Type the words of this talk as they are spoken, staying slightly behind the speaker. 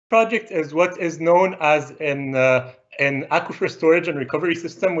project is what is known as an aquifer storage and recovery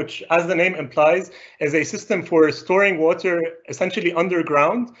system, which, as the name implies, is a system for storing water essentially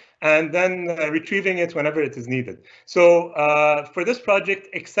underground and then retrieving it whenever it is needed. So for this project,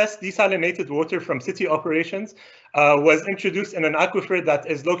 excess desalinated water from city operations was introduced in an aquifer that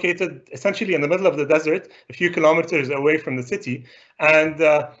is located essentially in the middle of the desert, a few kilometers away from the city. And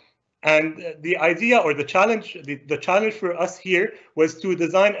the idea or the challenge for us here was to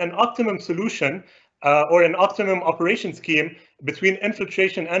design an optimum solution or an optimum operation scheme between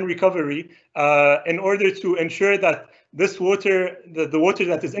infiltration and recovery in order to ensure that this water, the water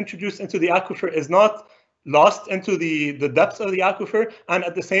that is introduced into the aquifer, is not lost into the depths of the aquifer, and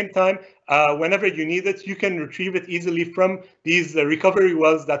at the same time, whenever you need it, you can retrieve it easily from these recovery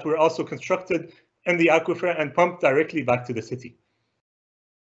wells that were also constructed in the aquifer and pumped directly back to the city.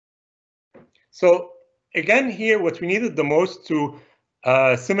 So again, here, what we needed the most to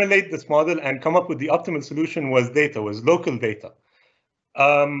simulate this model and come up with the optimal solution was data, was local data.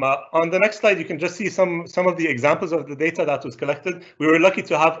 On the next slide, you can just see some of the examples of the data that was collected. We were lucky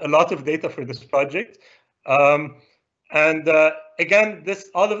to have a lot of data for this project. Again,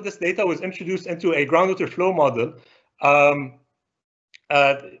 all of this data was introduced into a groundwater flow model.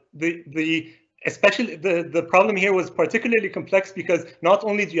 Especially the problem here was particularly complex because not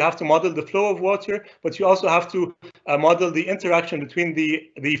only do you have to model the flow of water, but you also have to model the interaction between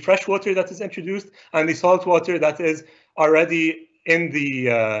the fresh water that is introduced and the salt water that is already in the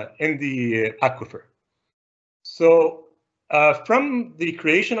aquifer. So from the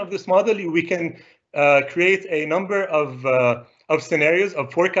creation of this model, we can create a number of scenarios,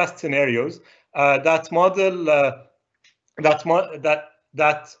 of forecast scenarios that model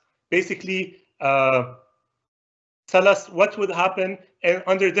that basically tell us what would happen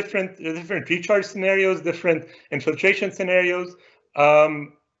under different recharge scenarios, different infiltration scenarios.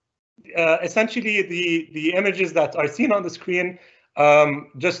 Essentially, the images that are seen on the screen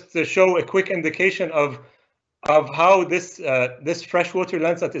just to show a quick indication of how this freshwater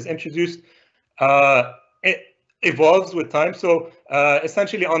lens that is introduced it evolves with time. So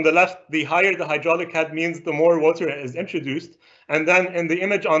essentially, on the left, the higher the hydraulic head means the more water is introduced, and then in the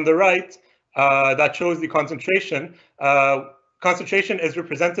image on the right, that shows the concentration. Concentration is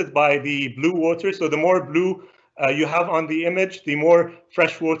represented by the blue water. So the more blue you have on the image, the more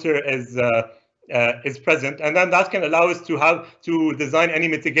fresh water is present, and then that can allow us to design any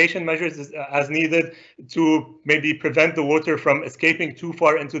mitigation measures as needed to maybe prevent the water from escaping too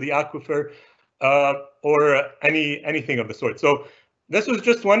far into the aquifer or anything of the sort. So this was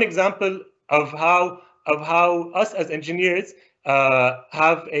just one example of how us as engineers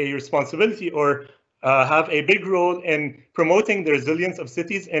have a responsibility or have a big role in promoting the resilience of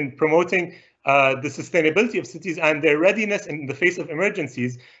cities and promoting the sustainability of cities and their readiness in the face of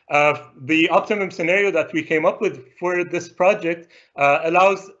emergencies. The optimum scenario that we came up with for this project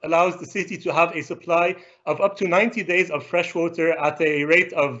allows the city to have a supply of up to 90 days of fresh water at a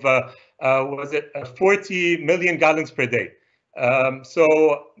rate of 40 million gallons per day.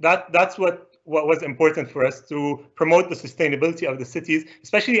 So that's what was important for us to promote the sustainability of the cities,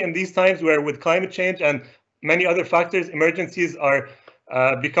 especially in these times where, with climate change and many other factors, emergencies are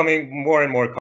becoming more and more common.